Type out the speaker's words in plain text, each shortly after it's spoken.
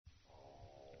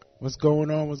What's going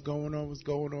on? What's going on? What's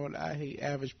going on? I Hate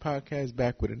Average Podcast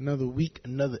back with another week,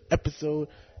 another episode,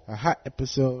 a hot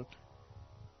episode.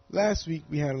 Last week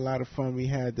we had a lot of fun. We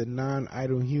had the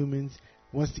non-idle humans.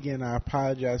 Once again, I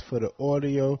apologize for the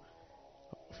audio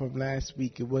from last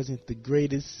week. It wasn't the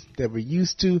greatest that we're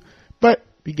used to, but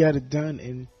we got it done,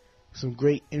 and some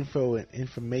great info and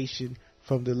information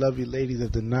from the lovely ladies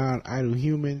of the non-idle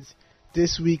humans.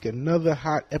 This week, another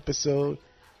hot episode.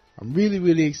 I'm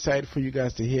really excited for you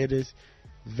guys to hear this.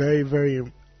 Very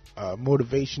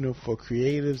motivational for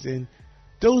creatives and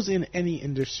those in any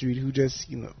industry who just,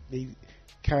 they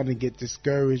kind of get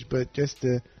discouraged, but just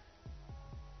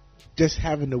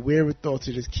having the wherewithal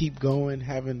to just keep going,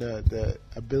 having the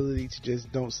ability to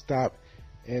just don't stop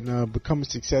and become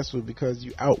successful because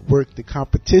you outwork the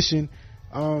competition.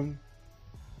 Even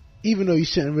though you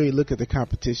shouldn't really look at the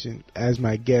competition, as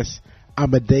my guest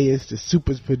Amadeus, the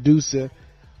super producer,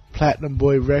 Platinum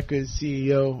Boy Records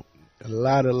CEO, a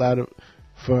lot of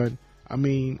fun. I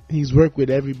mean, he's worked with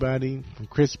everybody from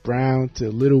Chris Brown to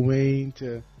Lil Wayne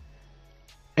to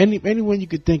anyone you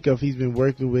could think of. He's been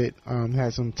working with.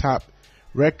 Has some top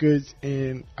records,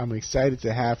 and I'm excited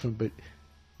to have him. But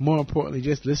more importantly,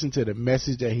 just listen to the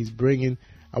message that he's bringing.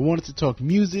 I wanted to talk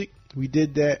music. We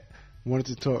did that. I wanted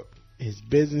to talk his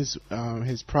business,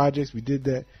 his projects. We did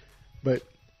that, but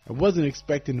I wasn't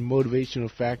expecting the motivational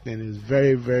factor, and it was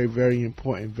very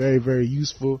important, very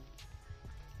useful,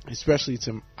 especially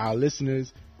to our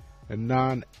listeners,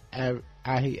 the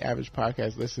I Hate Average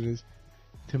Podcast listeners,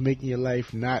 to making your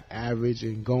life not average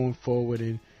and going forward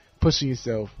and pushing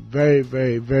yourself.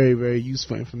 Very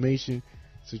useful information.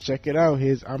 So check it out.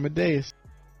 Here's Amadeus.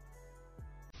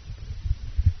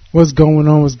 What's going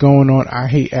on? I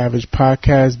Hate Average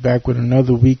Podcast back with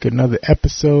another week, another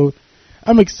episode.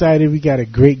 I'm excited. We got a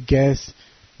great guest,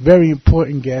 very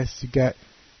important guest. You got,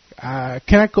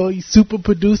 can I call you super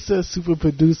producer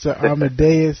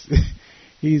Amadeus?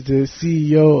 He's the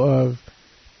CEO of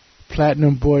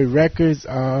Platinum Boy Records.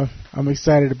 I'm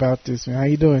excited about this, man. How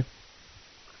you doing?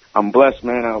 I'm blessed,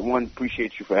 man. I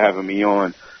appreciate you for having me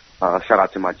on. Shout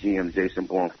out to my GM, Jason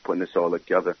Bourne, for putting this all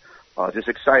together. Just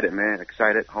excited, man.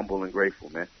 Excited, humble, and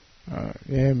grateful, man.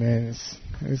 Yeah, man.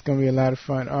 It's going to be a lot of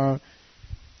fun.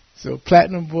 So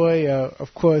Platinum Boy,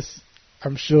 of course,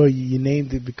 I'm sure you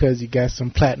named it because you got some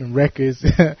platinum records.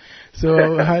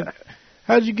 So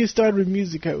how did you get started with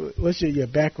music? What's your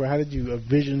background? How did you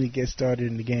originally get started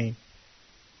in the game?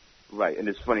 Right, and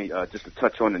it's funny, just to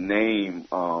touch on the name,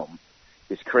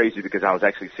 it's crazy because I was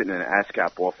actually sitting in an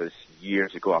ASCAP office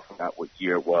years ago. I forgot what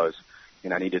year it was,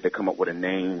 and I needed to come up with a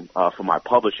name for my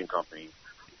publishing company.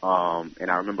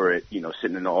 And I remember it,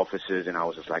 sitting in the offices, and I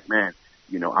was just like, man,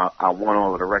 I want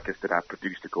all of the records that I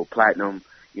produced to go platinum,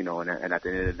 and at the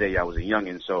end of the day, I was a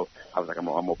youngin', so I was like, I'm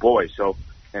a boy. So,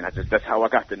 and that's how I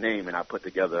got the name, and I put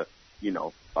together,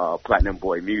 Platinum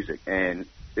Boy Music. And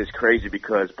it's crazy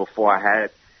because before I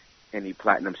had any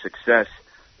platinum success,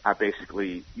 I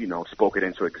basically, spoke it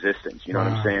into existence. You know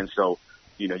what I'm saying? So,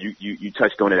 you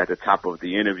touched on it at the top of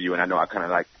the interview, and I know I kind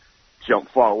of like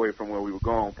jumped far away from where we were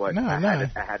going, but I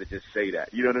had to just say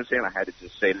that. You know what I'm saying? I had to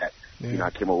just say that. Yeah. I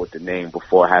came up with the name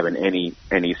before having any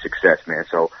success, man.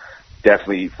 So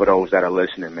definitely for those that are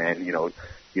listening, man, you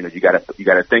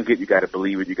gotta think it, you gotta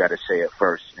believe it, you gotta say it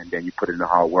first, and then you put in the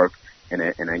hard work, and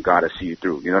then God will see you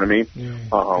through. You know what I mean?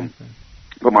 Yeah,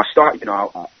 but my start,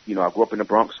 I grew up in the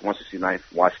Bronx, 169th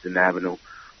Washington Avenue,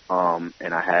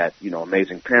 and I had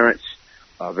amazing parents,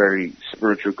 very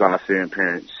spiritual, God-fearing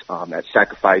parents that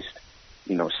sacrificed.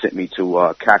 Sent me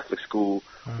to Catholic school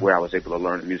where I was able to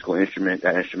learn a musical instrument.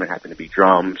 That instrument happened to be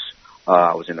drums.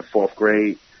 I was in the 4th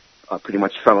grade. Pretty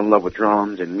much fell in love with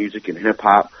drums and music and hip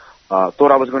hop.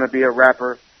 Thought I was going to be a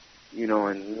rapper,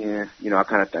 I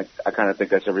kind of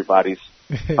think that's everybody's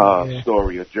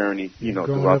story or journey,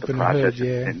 throughout the process. The hood,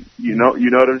 yeah. And you know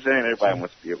what I'm saying? Everybody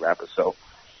wants to be a rapper. So,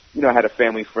 I had a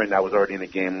family friend that was already in the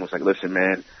game and was like, listen,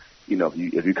 man,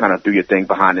 if you kind of do your thing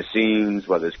behind the scenes,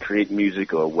 whether it's creating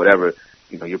music or whatever,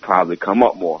 you'll probably come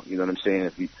up more. You know what I'm saying?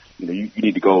 If you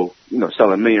need to go, sell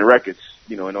 1 million records,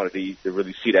 in order to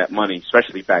really see that money,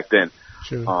 especially back then.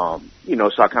 True. So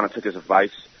I kind of took his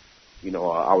advice.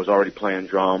 I was already playing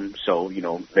drums, so,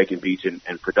 making beats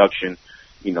and production,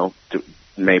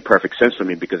 made perfect sense for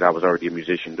me because I was already a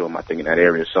musician doing my thing in that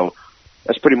area. So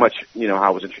that's pretty much, how I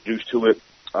was introduced to it,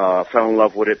 fell in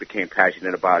love with it, became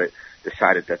passionate about it,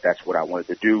 decided that that's what I wanted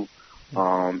to do.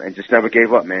 And just never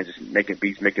gave up, man. Just making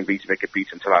beats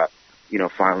until I,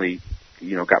 finally,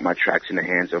 got my tracks in the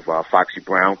hands of Foxy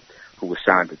Brown, who was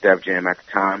signed to Def Jam at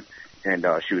the time, and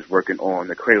she was working on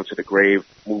the Cradle to the Grave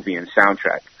movie and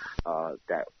soundtrack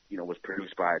that was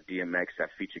produced by DMX that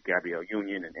featured Gabrielle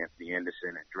Union and Anthony Anderson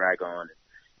and Dragon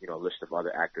and, a list of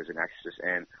other actors and actresses.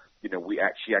 And,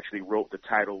 she actually wrote the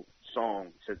title song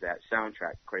to that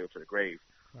soundtrack, Cradle to the Grave.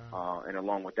 Wow. And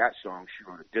along with that song, she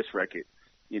wrote a diss record,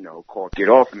 called Get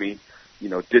Off Me,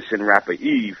 dissing rapper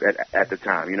Eve at the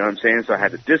time. You know what I'm saying? So I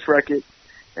had the diss record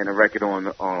and a record on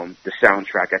the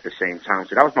soundtrack at the same time.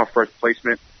 So that was my first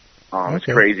placement. Okay. It's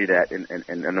crazy that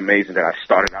and amazing that I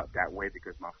started out that way,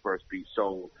 because my first beat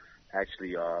sold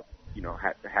actually,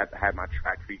 had my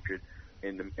track featured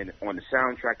on the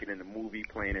soundtrack and in the movie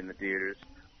playing in the theaters.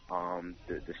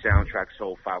 The soundtrack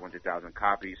sold 500,000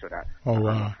 copies, so that I got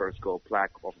my first gold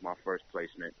plaque off of my first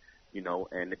placement.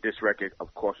 And this record,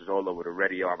 of course, is all over the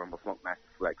radio. I remember Funkmaster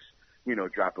Flex,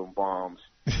 dropping bombs,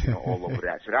 all over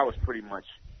that. So that was pretty much,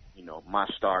 my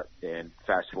start. And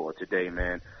fast forward today,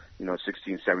 man,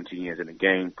 16, 17 years in the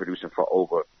game, producing for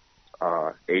over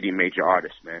 80 major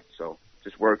artists, man. So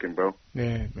just working, bro.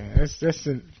 Yeah, man, that's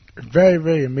a very,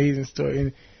 very amazing story.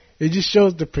 And it just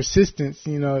shows the persistence.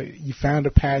 You found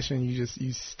a passion,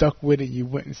 you stuck with it, you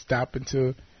wouldn't stop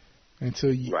until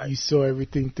you saw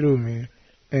everything through, man.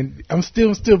 And I'm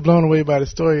still blown away by the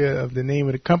story of the name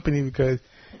of the company, because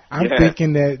I'm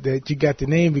thinking that you got the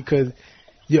name because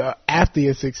you're after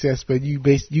your success, but you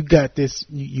got this.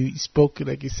 You spoke,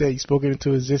 like you said, you spoke it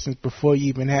into existence before you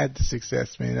even had the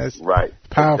success, man. That's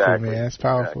powerful, exactly. Man. That's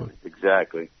powerful.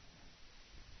 Exactly.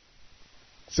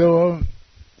 So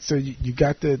you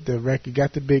got the record,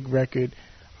 got the big record.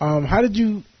 How did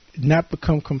you not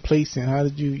become complacent? How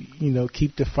did you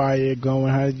keep the fire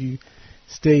going? How did you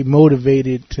stay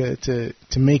motivated to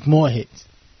make more hits?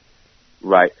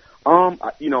 Right.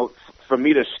 For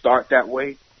me to start that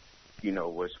way,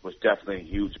 was definitely a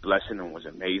huge blessing and was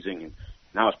amazing. And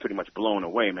I was pretty much blown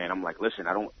away, man. I'm like, listen,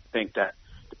 I don't think that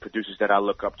the producers that I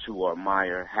look up to or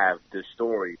admire have this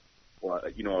story, or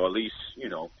at least,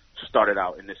 started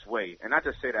out in this way. And not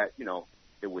to say that,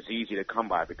 it was easy to come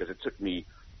by, because it took me,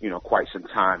 quite some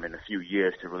time and a few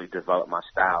years to really develop my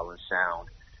style and sound.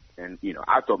 And,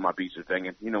 I thought my beats were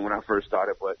banging, when I first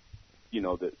started, but,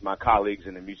 my colleagues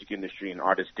in the music industry and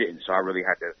artists didn't. So I really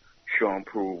had to show and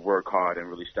prove, work hard, and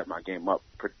really step my game up,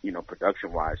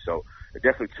 production-wise. So it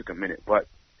definitely took a minute. But,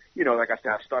 like I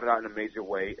said, I started out in a major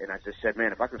way, and I just said,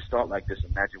 man, if I can start like this,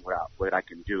 imagine what I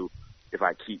can do if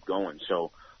I keep going.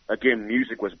 So, again,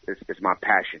 music is my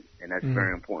passion, and that's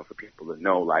very important for people to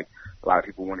know. Like, a lot of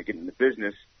people want to get into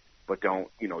business, but don't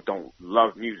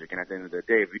love music. And at the end of the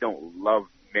day, if you don't love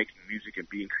making music and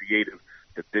being creative,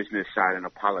 the business side and the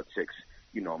politics,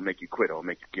 make you quit or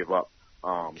make you give up.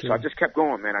 So I just kept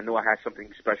going, man. I knew I had something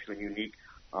special and unique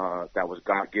that was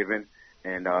God-given,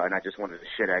 and I just wanted to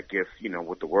share that gift,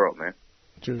 with the world, man.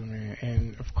 True, man.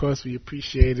 And, of course, we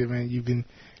appreciate it, man. You've been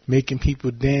making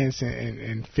people dance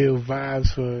and feel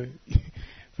vibes for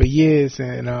years,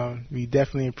 and we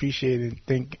definitely appreciate it.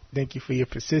 Thank you for your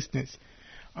persistence.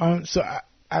 So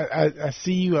I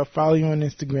see you. I follow you on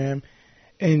Instagram,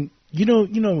 and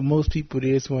most people,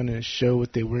 they just want to show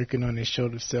what they're working on. They show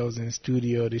themselves in the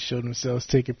studio. They show themselves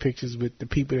taking pictures with the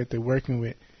people that they're working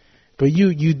with. But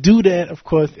you do that. Of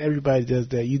course, everybody does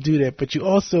that. You do that, but you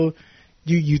also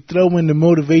you throw in the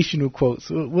motivational quotes.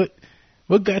 So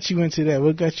what got you into that?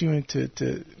 What got you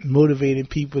into motivating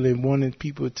people and wanting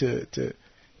people to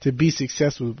be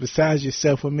successful? Besides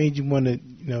yourself, what made you want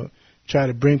to try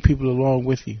to bring people along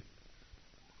with you?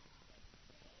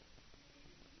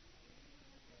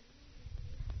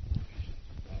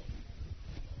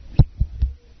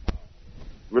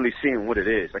 Really seeing what it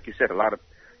is. Like you said, a lot of,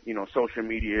 social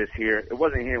media is here. It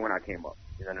wasn't here when I came up.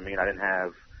 You know what I mean? I didn't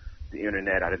have the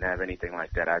internet. I didn't have anything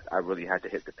like that. I really had to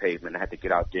hit the pavement. I had to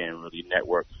get out there and really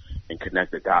network and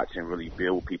connect the dots and really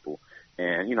build people.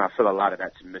 And, I feel a lot of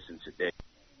that's missing today.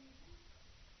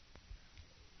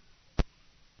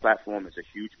 Platform is a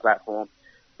huge platform.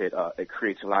 It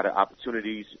creates a lot of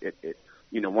opportunities.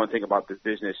 One thing about the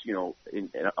business,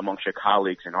 amongst your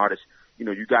colleagues and artists,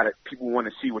 people want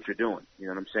to see what you're doing. You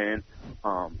know what I'm saying?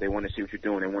 They want to see what you're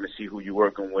doing. They want to see who you're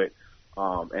working with.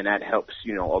 And that helps,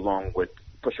 along with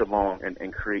push along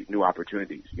and create new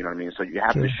opportunities. You know what I mean? So you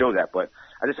have to show that. But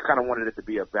I just kind of wanted it to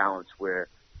be a balance where,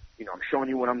 I'm showing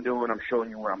you what I'm doing. I'm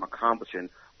showing you what I'm accomplishing.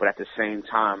 But at the same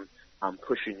time, I'm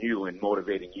pushing you and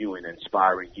motivating you and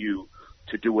inspiring you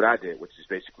to do what I did, which is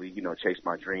basically, chase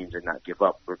my dreams and not give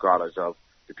up, regardless of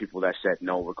the people that said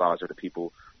no, regardless of the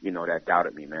people, that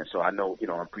doubted me, man. So I know,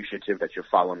 I'm appreciative that you're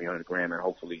following me on the gram, and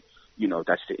hopefully,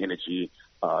 that's the energy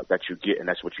that you get, and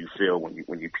that's what you feel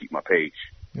when you peep my page.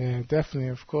 Yeah, definitely,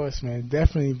 of course, man.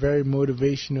 Definitely very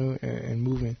motivational and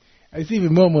moving. It's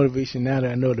even more motivation now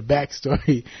that I know the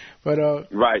backstory. But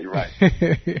right.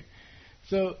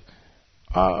 So,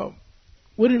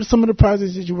 what are some of the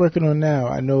projects that you're working on now?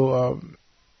 I know.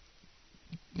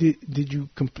 Did you?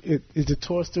 Is the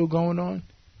tour still going on?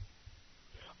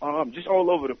 Just all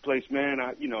over the place, man.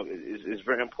 It's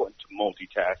very important to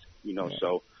multitask.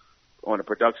 So on the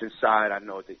production side, I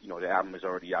know that the album is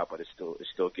already out, but it's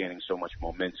still gaining so much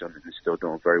momentum and it's still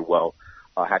doing very well.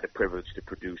 I had the privilege to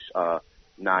produce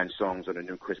 9 songs on the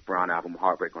new Chris Brown album,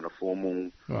 Heartbreak on the Full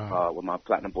Moon, with my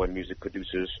Platinum Boy Music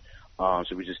producers.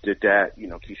 So we just did that.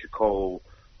 Keisha Cole.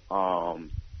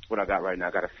 What I got right now,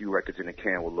 I got a few records in the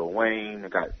can with Lil Wayne. I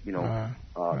got,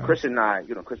 Chris and I,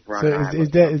 Chris Brown. So and I is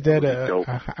that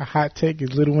a hot take?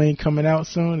 Is Lil Wayne coming out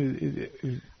soon?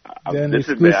 Is that an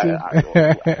exclusive?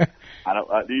 I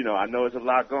don't, I know there's a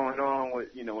lot going on with,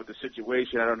 with the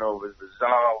situation. I don't know if it's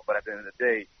resolved, but at the end of the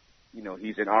day,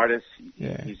 he's an artist.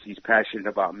 He's passionate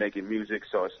about making music.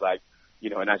 So it's like,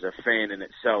 and as a fan in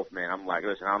itself, man, I'm like,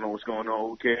 listen, I don't know what's going on.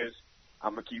 Who cares?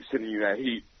 I'm gonna keep sending you that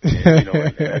heat, and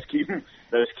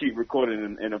let's keep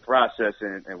recording in the process,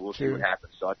 and we'll see what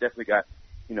happens. So I definitely got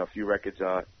a few records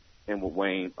in with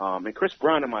Wayne, and Chris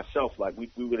Brown and myself. Like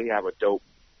we really have a dope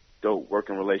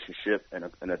working relationship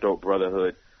and a dope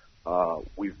brotherhood.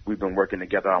 We've been working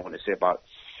together. I want to say about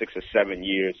 6 or 7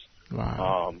 years.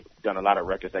 Wow. Done a lot of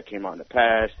records that came out in the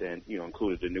past, and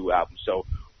included the new album. So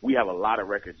we have a lot of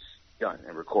records done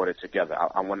and recorded together.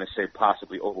 I want to say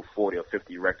possibly over 40 or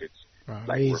 50 records.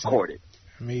 Like recorded.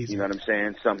 Amazing. You know what I'm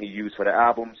saying? Some he used for the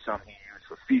album, some he used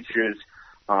for features.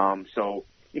 So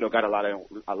got a lot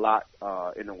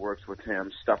in the works with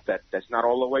him. Stuff that's not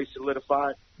all the way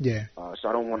solidified. Yeah. So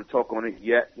I don't want to talk on it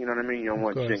yet. You know what I mean? You don't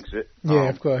want to jinx it. Yeah,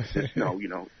 of course. Just know,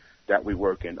 that we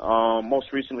working.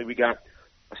 Most recently, we got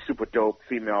a super dope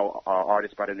female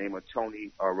artist by the name of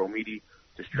Tony Romiti.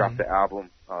 Just dropped the album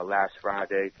last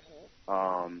Friday.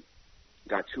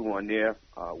 Got 2 on there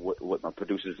with my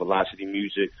producers, Velocity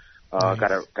Music. Nice.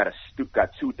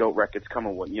 Got 2 dope records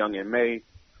coming with Young and May.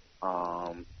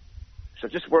 So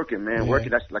just working, man. Working.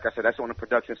 That's like I said. That's on the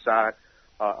production side.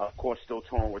 Of course, still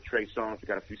touring with Trey Songz. We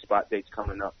got a few spot dates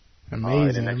coming up.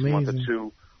 Amazing. In the next month or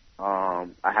 2.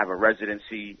 I have a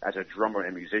residency as a drummer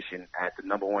and musician at the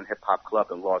 #1 hip hop club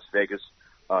in Las Vegas,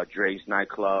 Dre's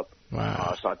Nightclub.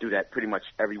 Wow. So I do that pretty much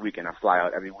every weekend. I fly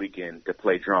out every weekend to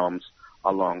play drums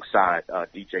alongside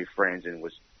DJ Franzen,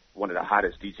 was one of the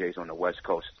hottest DJs on the West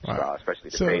Coast,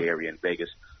 especially the Bay Area and Vegas.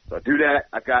 So I do that.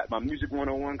 I got my Music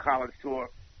 101 college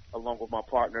tour along with my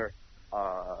partner,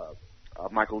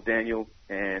 Michael Daniel,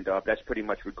 and that's pretty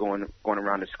much we're going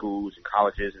around the schools and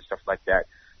colleges and stuff like that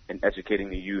and educating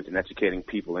the youth and educating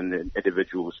people and the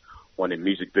individuals on the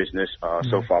music business.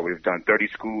 So far we've done 30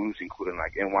 schools, including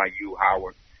like NYU,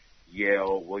 Howard,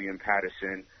 Yale, William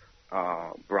Patterson,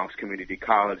 Bronx Community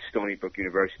College, Stony Brook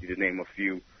University, to name a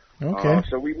few. Okay.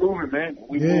 So we moving, man.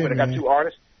 We moving. I got 2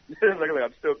 artists. Look,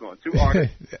 I'm still going. 2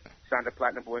 artists signed to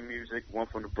Platinum Boy Music. One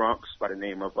from the Bronx by the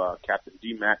name of Captain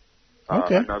D-Mac.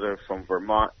 Another from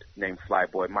Vermont named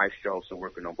Flyboy Maestro. So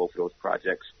working on both of those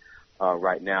projects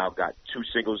right now. Got 2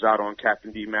 singles out on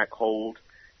Captain D-Mac, Hold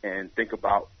and Think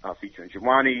About, featuring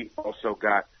Jawani. Also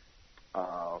got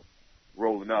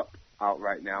Rolling Up out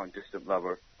right now and Distant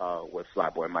Lover with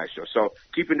Flyboy Maestro. So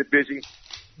keeping it busy,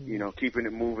 keeping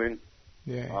it moving.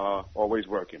 Yeah. Always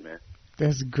working, man.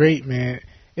 That's great, man.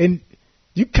 And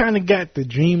you kind of got the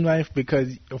dream life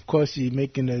because, of course, you're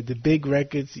making the big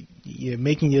records. You're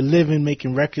making your living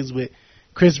making records with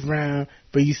Chris Brown,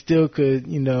 but you still could,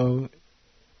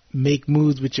 make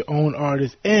moves with your own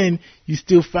artists, and you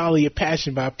still follow your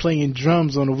passion by playing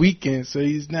drums on the weekend. So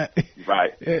he's not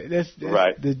right. That's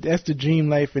right. That's the dream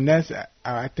life, and that's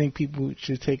I think people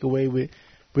should take away with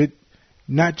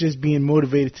not just being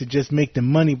motivated to just make the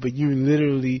money, but you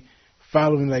literally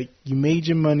following, like, you made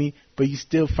your money, but you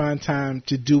still find time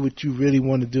to do what you really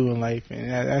want to do in life,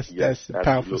 and that's a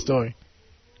powerful story.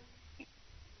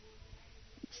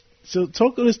 So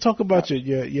let's talk about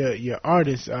your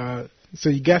artists. So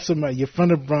you got somebody, you're from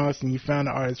the Bronx, and you found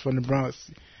an artist from the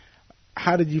Bronx.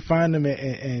 How did you find them,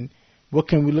 and what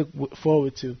can we look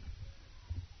forward to?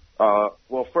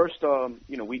 Well, first,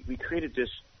 we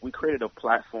created a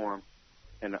platform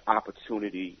and an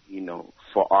opportunity,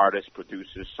 for artists,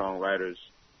 producers, songwriters,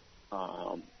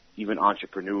 even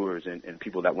entrepreneurs and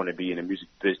people that want to be in the music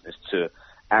business to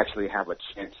actually have a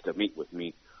chance to meet with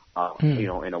me,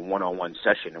 in a one-on-one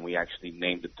session, and we actually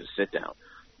named it the Sit Down.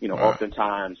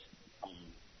 Oftentimes,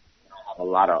 a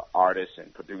lot of artists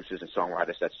and producers and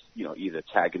songwriters that's, either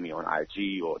tagging me on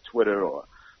IG or Twitter or,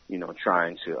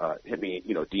 trying to hit me,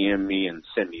 DM me and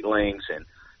send me links. And,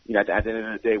 at the end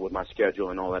of the day, with my schedule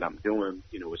and all that I'm doing,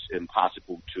 it's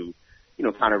impossible to,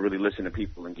 kind of really listen to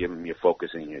people and give them your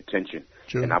focus and your attention.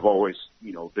 True. And I've always,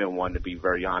 been one to be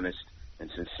very honest and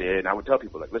sincere. And I would tell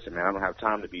people, like, listen, man, I don't have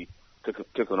time to be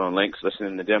clicking on links,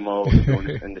 listening to demos, doing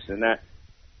this and this and that.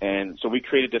 And so we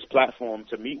created this platform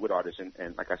to meet with artists.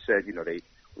 And like I said,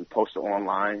 we post it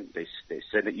online. They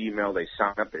send an email. They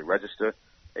sign up. They register.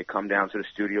 They come down to the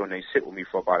studio, and they sit with me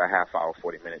for about a half hour,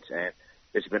 40 minutes. And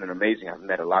it's been an amazing. I've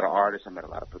met a lot of artists. I met a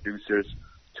lot of producers.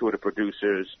 Two of the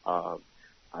producers, I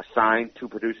signed 2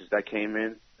 producers that came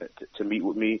in to meet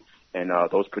with me. And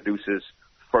those producers'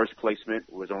 first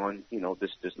placement was on,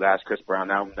 this last Chris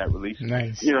Brown album that released.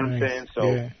 Nice. You know what I'm saying?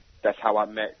 So yeah. That's how I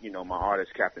met, my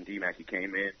artist, Captain D-Mac. He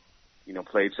came in,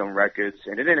 played some records.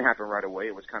 And it didn't happen right away.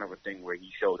 It was kind of a thing where he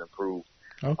showed and proved,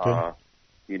 okay.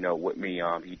 With me.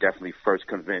 He definitely first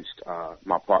convinced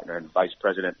my partner and Vice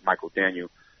President, Michael Daniel,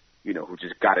 who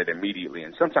just got it immediately.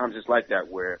 And sometimes it's like that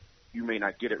where you may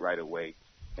not get it right away.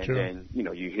 And Sure. then,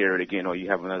 you hear it again or you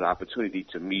have another opportunity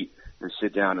to meet and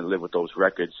sit down and live with those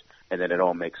records. And then it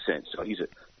all makes sense. So he's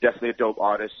definitely a dope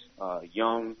artist,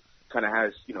 young, kind of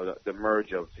has, the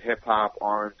merge of hip-hop,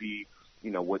 R&B,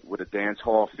 with a dance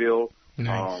hall feel.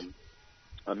 Nice.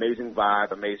 Amazing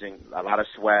vibe, a lot of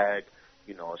swag,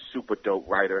 a super dope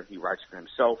writer. He writes for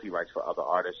himself. He writes for other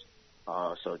artists.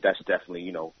 So that's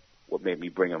definitely, what made me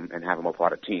bring him and have him a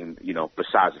part of the team,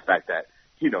 besides the fact that,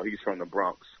 he's from the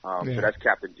Bronx. So that's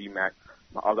Captain D-Mac.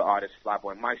 My other artist,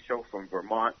 Flyboy Maestro from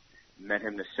Vermont. Met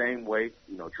him the same way,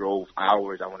 drove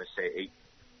hours, I want to say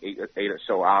eight or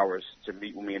so hours to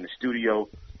meet with me in the studio.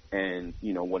 And,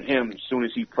 with him, as soon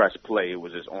as he pressed play, it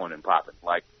was just on and popping.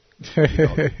 Like,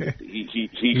 he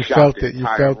you shot felt the it. You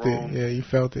entire felt room. it. Yeah, you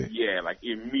felt it. Yeah,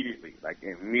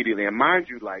 immediately. And mind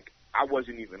you, I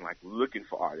wasn't even, looking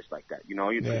for artists like that.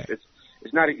 Yeah.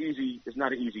 It's not an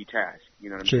easy task. You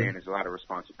know what I'm True. saying? There's a lot of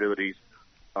responsibilities.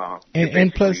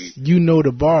 And plus,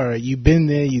 the bar. You've been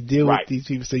there. You deal Right. with these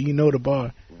people, so you know the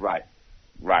bar. Right.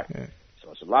 Yeah.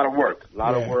 So it's a lot of work.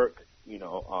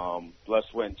 Yeah. Blood,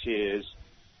 sweat, and tears,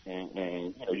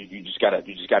 and you just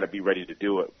gotta be ready to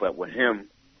do it. But with him,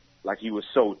 he was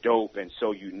so dope and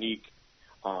so unique,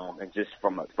 and just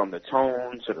from the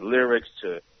tone to the lyrics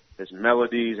to his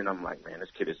melodies, and I'm like, man, this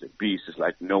kid is a beast. It's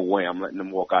like, no way I'm letting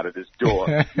him walk out of this door.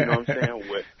 You know what I'm saying?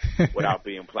 Without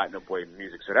being Platinum Boy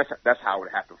music. So that's how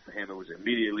it happened for him. It was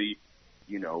immediately,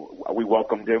 we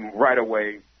welcomed him right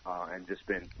away, and just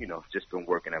been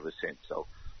working ever since. So,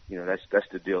 that's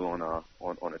the deal on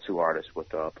the 2 artists with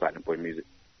Platinum Boy music.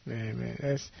 Man,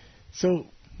 that's so.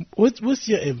 What's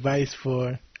your advice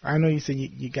for? I know you said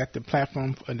you got the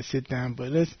platform for the sit down,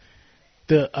 but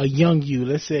a young you,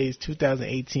 let's say it's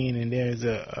 2018 and there's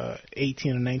a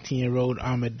 18 or 19-year-old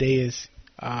Amadeus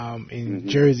in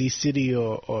Jersey City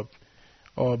or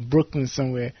Brooklyn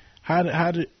somewhere. How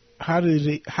do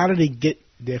they get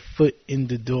their foot in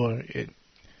the door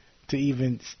to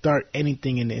even start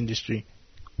anything in the industry?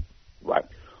 Right.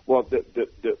 Well,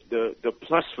 the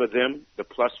plus for them, the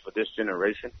plus for this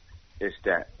generation, is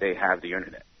that they have the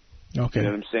internet. Okay. You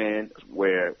know what I'm saying?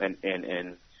 Where and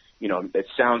it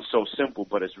sounds so simple,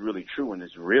 but it's really true and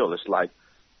it's real. It's like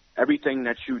everything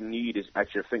that you need is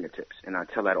at your fingertips, and I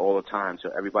tell that all the time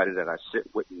to everybody that I sit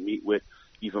with and meet with,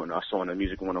 even us on the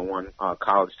Music 101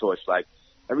 college tour. It's like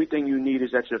everything you need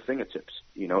is at your fingertips.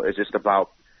 It's just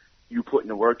about you putting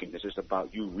the work in. It's just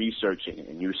about you researching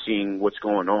and you seeing what's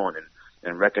going on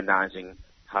and recognizing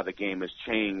how the game has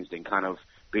changed and kind of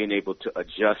being able to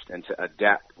adjust and to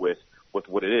adapt with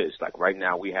what it is. Like right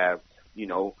now we have,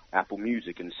 Apple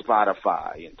Music and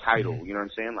Spotify and Tidal. You know what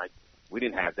I'm saying? Like we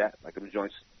didn't have that. Like the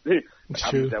joints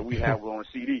that we have were on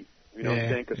CD. You know what I'm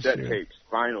saying? Cassette tapes,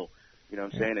 vinyl. You know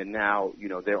what I'm saying? And now,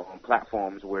 they're on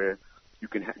platforms where you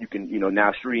can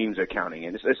now streams are counting,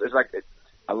 and it's like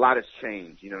a lot has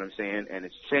changed. You know what I'm saying? And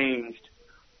it's changed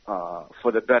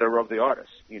for the better of the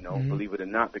artist. Believe it or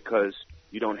not, because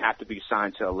you don't have to be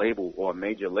signed to a label or a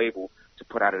major label to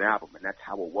put out an album, and that's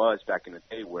how it was back in the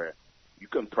day, where you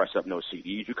couldn't press up no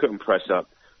CDs, you couldn't press up,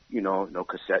 no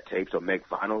cassette tapes or make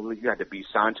vinyl. You had to be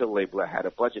signed to a label that had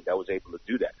a budget that was able to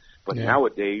do that. But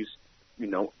nowadays,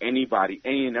 anybody,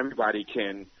 any and everybody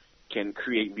can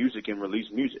create music and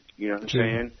release music. You know what I'm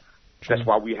saying? True. That's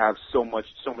why we have so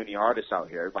many artists out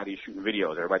here. Everybody's shooting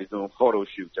videos, everybody's doing photo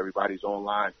shoots, everybody's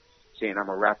online saying I'm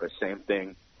a rapper. Same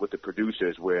thing with the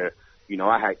producers, where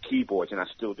I had keyboards, and I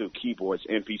still do keyboards,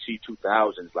 MPC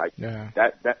 2000s. Like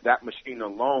that machine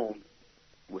alone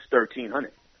was $1,300.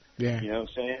 Yeah. You know what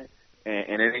I'm saying?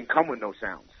 And it didn't come with no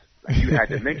sounds. Like you had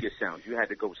to make your sounds. You had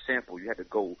to go sample. You had to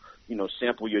go,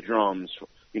 sample your drums,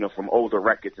 from older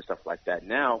records and stuff like that.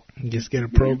 Now, just get a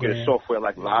program. You get a software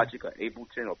like Logic or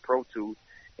Ableton or Pro Tools,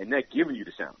 and they're giving you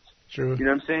the sounds. True. You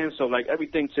know what I'm saying? So like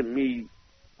everything to me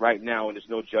right now, and there's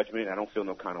no judgment. I don't feel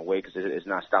no kind of way because it's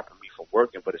not stopping me from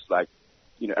working. But it's like,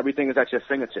 everything is at your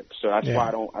fingertips. So that's why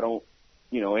I don't.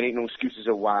 It ain't no excuses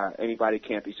of why anybody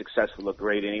can't be successful or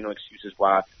great. It ain't no excuses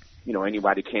why,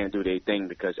 anybody can't do their thing,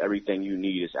 because everything you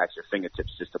need is at your fingertips.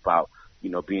 It's just about,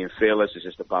 being fearless. It's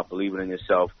just about believing in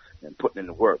yourself and putting in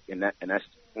the work. And that's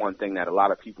one thing that a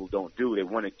lot of people don't do. They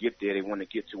want to get there. They want to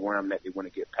get to where I'm at. They want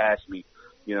to get past me.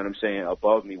 You know what I'm saying?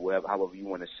 Above me, however you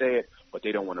want to say it, but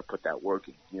they don't want to put that work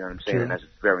in. You know what I'm saying? True. And that's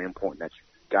very important, that you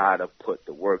gotta put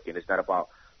the work in. It's not about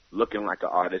looking like an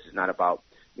artist. It's not about,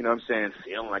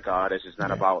 feeling like an artist. It's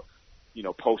not about,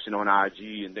 posting on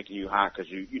IG and thinking you hot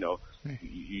because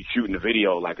you shooting a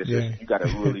video. Like, it's just, you got to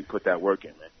really put that work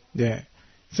in, man. Yeah.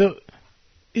 So,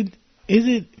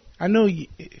 I know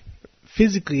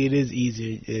physically it is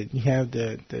easier. You have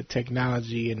the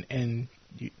technology and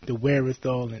the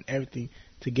wherewithal and everything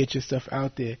to get your stuff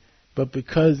out there. But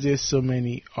because there's so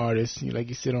many artists, like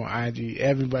you said on IG,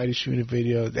 everybody's shooting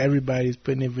videos, everybody's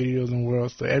putting their videos on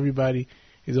World Star, everybody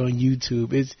is on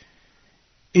YouTube. Is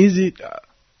it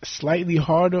slightly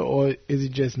harder, or is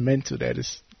it just mental that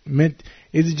is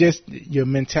it just your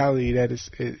mentality that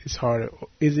is harder?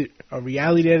 Is it a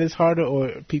reality that is harder, or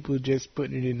are people just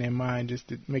putting it in their mind just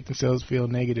to make themselves feel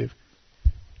negative?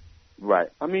 Right.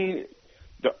 I mean,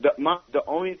 the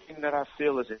only thing that I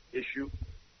feel is an issue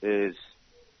is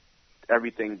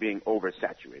everything being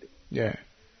oversaturated. Yeah.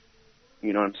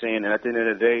 You know what I'm saying? And at the end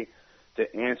of the day,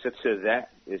 the answer to that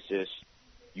is just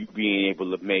you being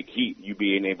able to make heat, you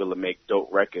being able to make dope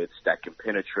records that can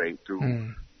penetrate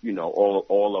through,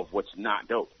 all of what's not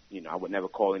dope. I would never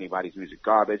call anybody's music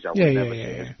garbage. I would never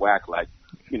say it's whack. Like,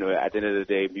 at the end of the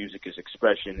day, music is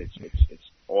expression. It's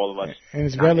all of us. And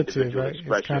it's relative, right?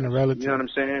 It's kind of relative. You know what I'm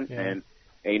saying? Yeah. And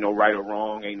ain't no right or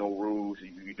wrong, ain't no rules.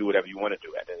 You do whatever you want to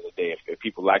do. At the end of the day, if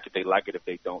people like it, they like it. If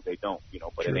they don't, they don't.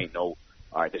 But True. It ain't no,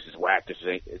 all right, this is whack.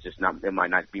 It's just not. It might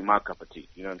not be my cup of tea.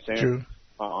 You know what I'm saying?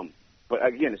 True. But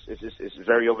again, it's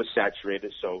very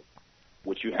oversaturated. So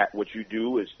what you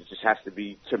do is it just has to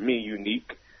be, to me,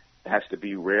 unique. It has to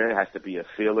be rare. It has to be a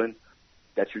feeling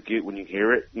that you get when you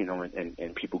hear it.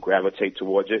 And people gravitate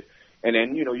towards it. And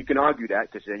then, you can argue that,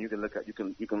 because then you can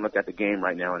look at the game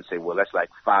right now and say, well, that's like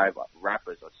 5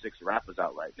 rappers or 6 rappers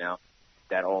out right now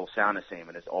that all sound the same,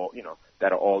 and it's all,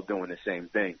 that are all doing the same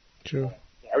thing. True.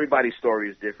 Everybody's story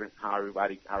is different. How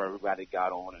everybody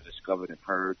got on and discovered and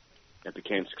heard and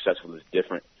became successful is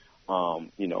different.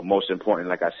 Most important,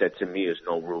 like I said, to me, is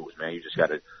no rules, man. You just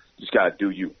gotta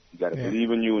do you. You gotta believe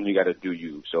in you, and you gotta do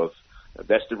you. So if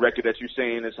that's the record that you're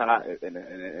saying is hot,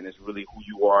 and it's really who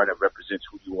you are, and it represents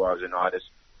who you are as an artist,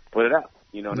 put it out.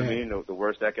 You know what I mean? The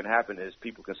worst that can happen is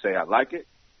people can say I like it,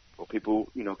 or people,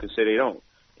 can say they don't.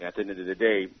 And at the end of the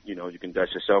day, you can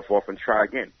dust yourself off and try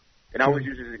again. And I always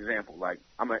use this example. Like,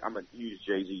 I'm a huge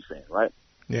Jay-Z fan, right?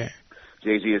 Yeah.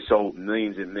 Jay-Z has sold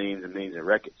millions and millions and millions of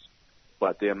records,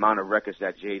 but the amount of records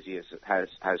that Jay-Z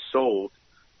has sold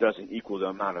doesn't equal the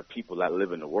amount of people that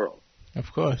live in the world.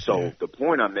 Of course. So the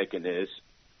point I'm making is,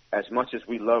 as much as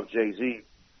we love Jay-Z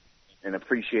and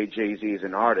appreciate Jay-Z as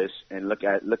an artist and look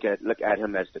at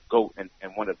him as the GOAT and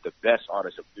one of the best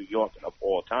artists of New York and of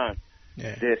all time,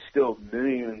 there's still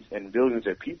millions and billions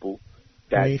of people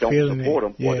that don't support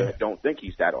him or that don't think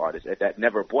he's that artist, that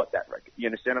never bought that record. You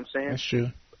understand what I'm saying? That's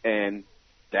true. And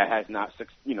that has not,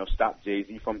 stopped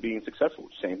Jay-Z from being successful.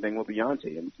 Same thing with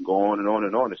Beyonce, and we can go on and on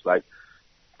and on. It's like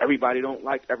everybody don't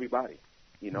like everybody,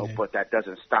 but that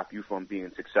doesn't stop you from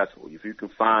being successful. If you can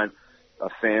find a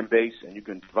fan base and you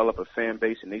can develop a fan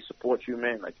base and they support you,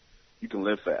 man, like you can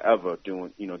live forever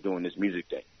doing this music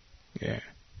thing. Yeah,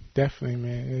 definitely,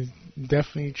 man. It's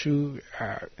definitely true.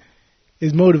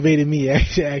 It's motivated me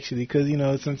actually, because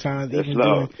sometimes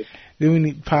even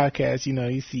doing podcasts,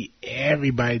 you see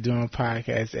everybody doing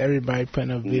podcasts, everybody putting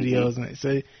up videos, and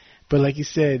so. But like you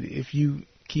said, if you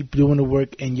keep doing the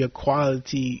work and your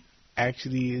quality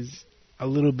actually is a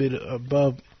little bit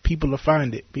above, people will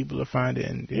find it.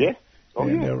 And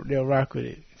they'll rock with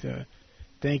it. So,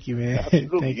 thank you, man.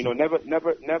 Absolutely. Thank you.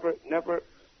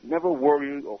 Never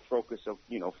worry or focus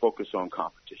on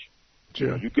competition.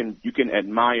 True. You can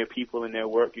admire people in their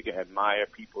work. You can admire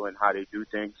people in how they do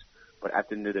things. But at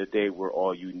the end of the day, we're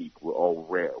all unique. We're all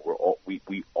rare.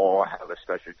 We all have a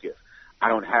special gift. I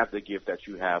don't have the gift that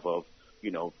you have of,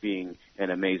 being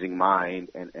an amazing mind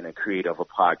and a creator of a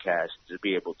podcast, to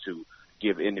be able to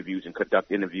give interviews and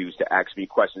conduct interviews, to ask me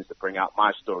questions, to bring out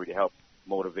my story, to help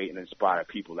motivate and inspire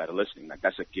people that are listening. Like,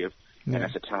 that's a gift, and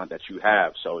that's a talent that you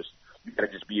have. So you got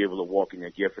to just be able to walk in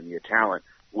your gift and your talent.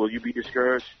 Will you be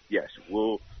discouraged? Yes.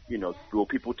 Will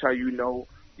people tell you no?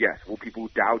 Yes. Will people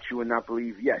doubt you and not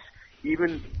believe? Yes.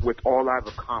 even with all I've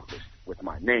accomplished, with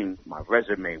my name, my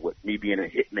resume, with me being a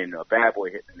hitman, a bad boy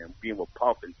hitman, and being with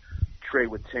Puff and Trey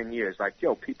with 10 years, like,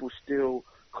 yo, people still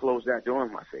close that door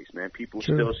in my face, man. People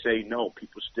still say no.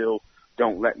 People still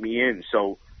don't let me in.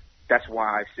 So that's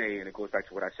why I say, and it goes back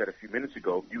to what I said a few minutes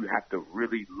ago, you have to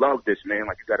really love this, man.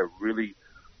 Like, you got to really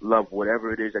love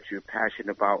whatever it is that you're passionate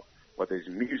about, whether it's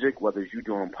music, whether it's you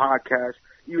doing podcasts,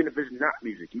 even if it's not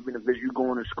music, even if it's you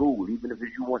going to school, even if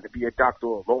it's you want to be a doctor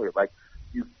or a lawyer. Like,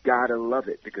 you got to love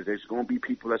it, because there's going to be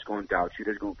people that's going to doubt you.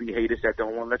 There's going to be haters that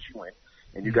don't want to let you in.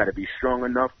 And you got to be strong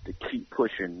enough to keep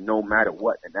pushing no matter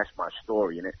what. And that's my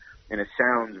story. And it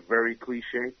sounds very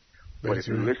cliche, but if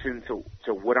you listen to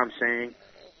what I'm saying,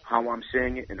 how I'm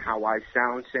saying it, and how I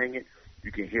sound saying it,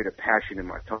 you can hear the passion in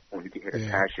my tone. You can hear the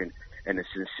passion and the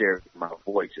sincerity in my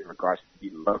voice in regards to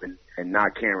me loving and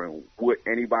not caring what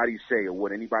anybody say or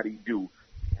what anybody do.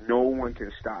 No one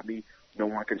can stop me. No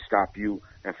one can stop you.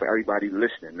 And for everybody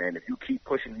listening, man, if you keep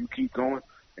pushing, you keep going,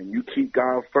 and you keep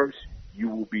God first, you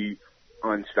will be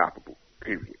unstoppable,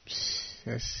 period.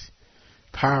 That's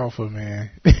powerful,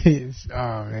 man.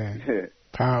 Oh, man.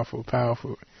 Powerful.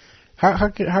 How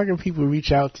can people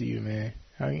reach out to you, man?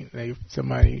 How can, like,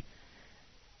 somebody,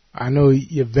 I know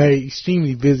you're very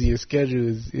extremely busy. Your schedule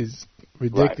is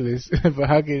ridiculous. Right. But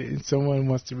how can, if someone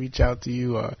wants to reach out to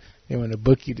you, or they want to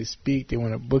book you to speak, they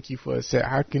want to book you for a set,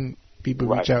 how can people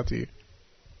reach out to you?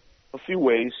 A few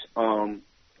ways.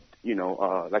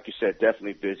 Like you said,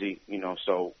 definitely busy.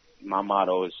 So my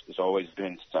motto has always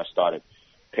been, since I started,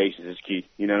 patience is key.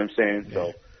 You know what I'm saying? Yeah.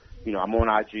 So, I'm on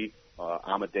IG,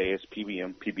 Amadeus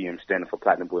PBM standing for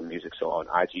Platinum Boy Music. So on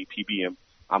IG, PBM,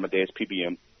 Amadeus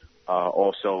PBM.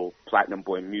 Also, Platinum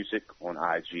Boy Music on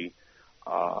IG.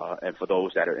 And for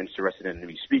those that are interested in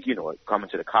me speaking or coming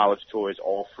to the college tour, it's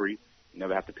all free. You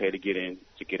never have to pay to get in,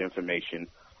 to get information.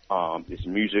 It's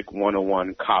Music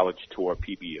 101 College Tour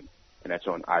PBM, and that's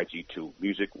on IG too.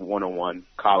 Music 101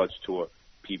 College Tour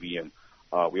PBM.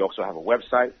 We also have a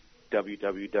website,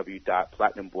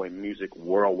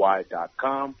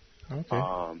 www.platinumboymusicworldwide.com. Okay.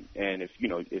 And if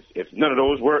none of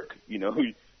those work,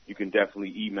 you can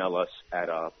definitely email us at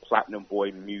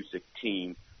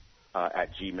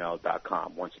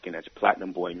platinumboymusicteam@gmail.com. Once again, that's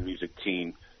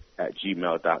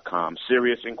platinumboymusicteam@gmail.com.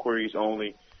 Serious inquiries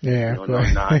only. Yeah. No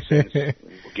nonsense,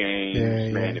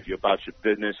 games, man. If you're about your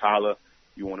business, holla.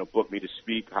 You want to book me to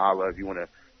speak, holla. If you want to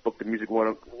book the Music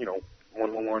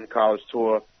 101 college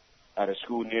tour at a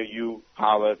school near you,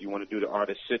 holla. If you want to do the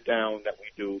artist sit down that we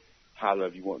do, holla.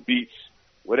 If you want beats,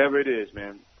 whatever it is,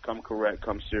 man, come correct,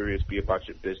 come serious, be about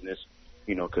your business,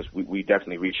 because we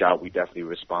definitely reach out, we definitely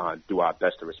respond, do our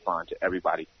best to respond to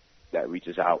everybody that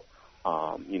reaches out.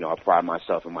 I pride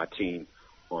myself and my team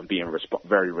on being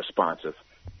very responsive.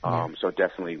 So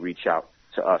definitely reach out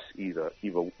to us either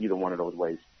one of those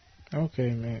ways.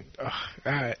 Okay, man. All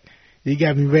right. You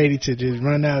got me ready to just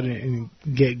run out and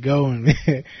get going,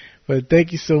 man. But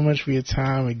thank you so much for your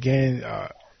time again.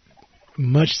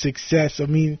 Much success. I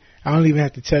mean, I don't even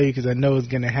have to tell you, because I know it's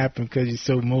going to happen because you're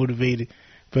so motivated.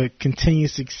 But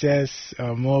continued success,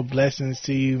 more blessings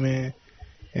to you, man.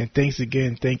 And thanks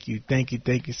again. Thank you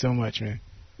so much, man.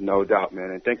 No doubt,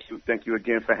 man. And thank you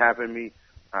again for having me.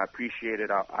 I appreciate it.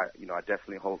 I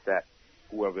definitely hope that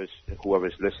whoever's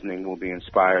listening will be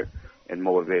inspired and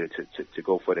motivated to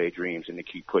go for their dreams and to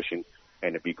keep pushing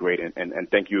and to be great. And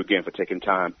thank you again for taking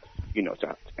time,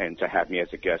 to have me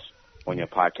as a guest on your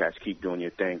podcast. Keep doing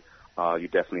your thing. You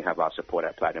definitely have our support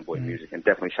at Platinum Boy Music. And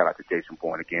definitely shout out to Jason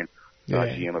Bourne again,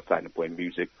 GM of Platinum Boy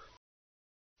Music.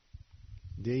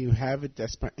 There you have it.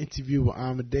 That's my interview with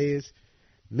Amadeus.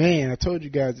 Man, I told you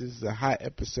guys this is a hot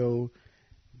episode.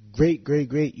 Great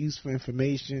useful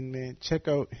information, man. Check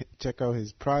out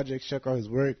his projects, check out his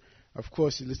work. Of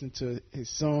course, you listen to his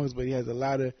songs, but he has a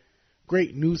lot of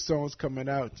great new songs coming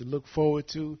out to look forward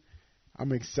to.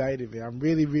 I'm excited, man. I'm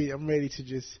ready to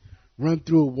just run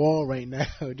through a wall right now.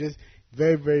 Just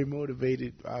very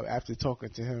motivated after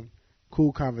talking to him.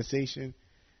 Cool conversation.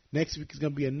 Next week is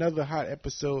going to be another hot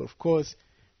episode. Of course,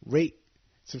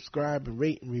 subscribe, and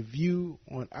rate and review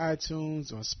on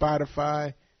iTunes, on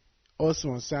Spotify, also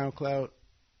on SoundCloud.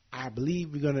 I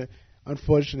believe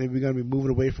unfortunately, we're going to be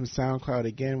moving away from SoundCloud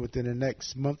again within the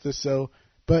next month or so.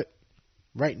 But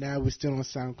right now, we're still on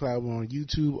SoundCloud. We're on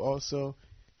YouTube also.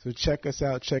 So check us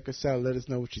out. Let us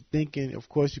know what you're thinking. Of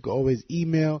course, you can always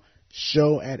email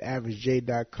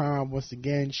show@averagej.com. Once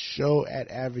again,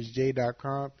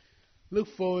 show@averagej.com. Look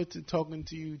forward to talking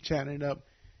to you, chatting it up,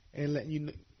 and letting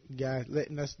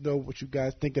us know what you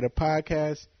guys think of the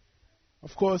podcast.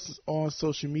 Of course, on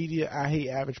social media, I Hate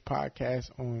Average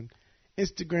Podcast on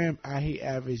Instagram, I Hate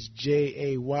Average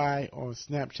JAY on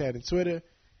Snapchat and Twitter.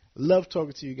 Love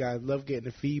talking to you guys. Love getting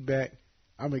the feedback.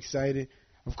 I'm excited.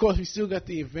 Of course, we still got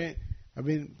the event. I've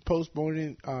been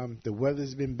postponing. The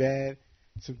weather's been bad.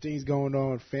 Some things going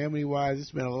on family-wise.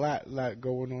 It's been a lot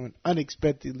going on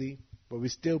unexpectedly. But we're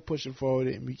still pushing forward,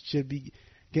 and we should be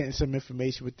getting some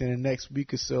information within the next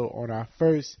week or so on our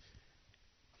first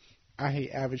I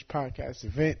Hate Average podcast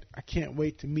event. I can't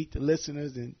wait to meet the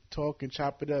listeners and talk and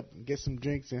chop it up and get some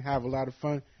drinks and have a lot of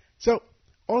fun. So,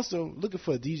 also looking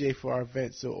for a DJ for our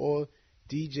event. So all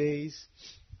DJs,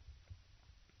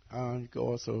 you can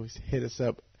also hit us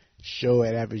up,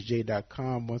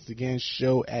 show@averagej.com. Once again,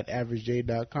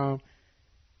 show@averagej.com.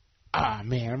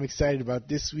 Man, I'm excited about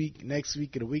this week, next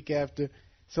week, and the week after.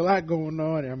 It's a lot going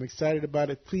on, and I'm excited about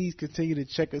it. Please continue to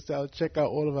check us out. Check out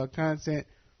all of our content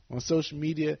on social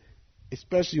media,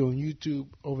 especially on YouTube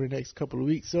over the next couple of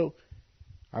weeks. So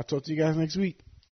I'll talk to you guys next week.